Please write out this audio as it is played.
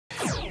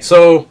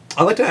So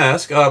I'd like to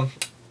ask.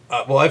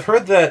 Well, I've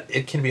heard that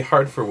it can be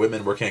hard for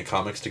women working in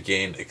comics to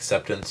gain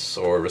acceptance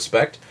or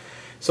respect.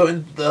 So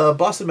in the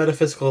Boston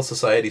Metaphysical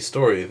Society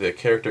story, the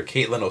character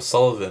Caitlin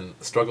O'Sullivan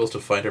struggles to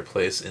find her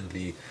place in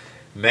the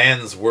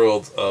man's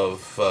world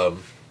of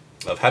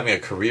having a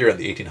career in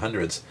the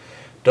 1800s.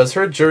 Does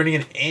her journey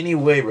in any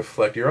way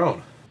reflect your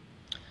own?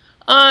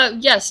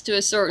 Yes, to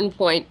a certain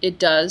point, it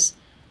does.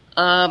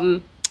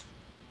 Um,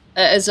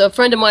 as a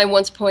friend of mine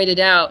once pointed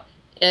out,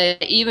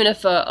 even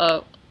if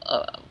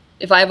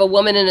I have a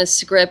woman in a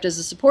script as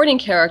a supporting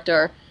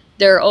character,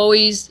 they're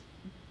always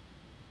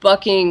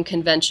bucking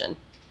convention.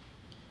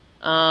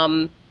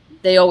 Um,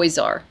 they always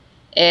are,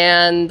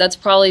 and that's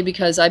probably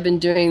because I've been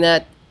doing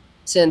that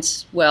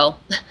since, well,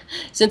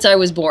 since I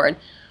was born.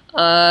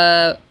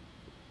 Uh,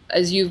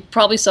 as you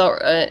probably saw,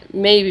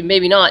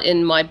 maybe not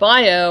in my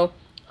bio,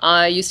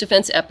 I used to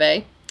fence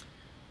epee.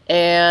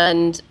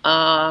 And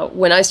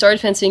when I started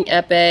fencing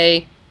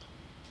epee,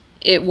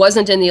 it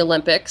wasn't in the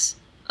Olympics.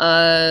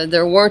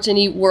 There weren't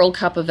any World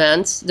Cup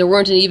events. There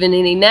weren't even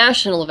any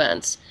national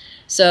events.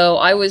 So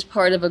I was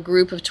part of a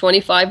group of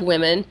 25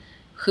 women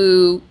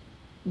who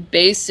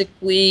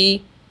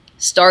basically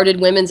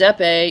started women's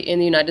epee in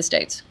the United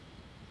States.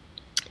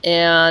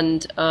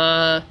 And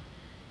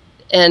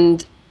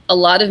and a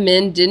lot of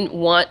men didn't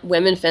want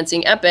women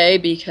fencing epee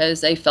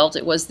because they felt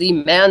it was the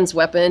man's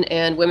weapon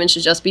and women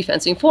should just be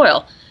fencing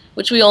foil,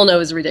 which we all know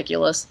is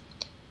ridiculous.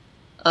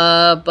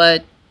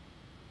 But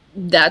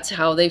that's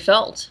how they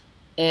felt.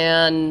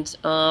 And,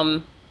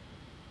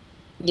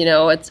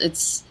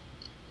 it's,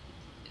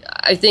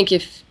 I think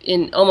if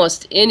in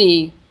almost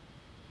any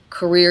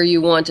career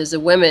you want as a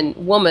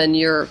woman,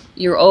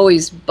 you're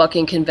always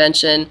bucking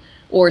convention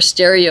or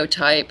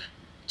stereotype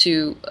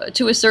to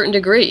a certain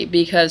degree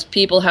because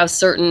people have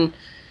certain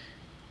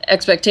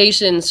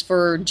expectations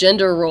for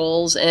gender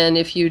roles, and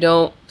if you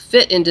don't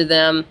fit into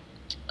them,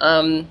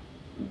 um,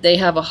 they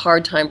have a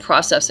hard time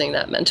processing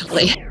that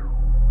mentally.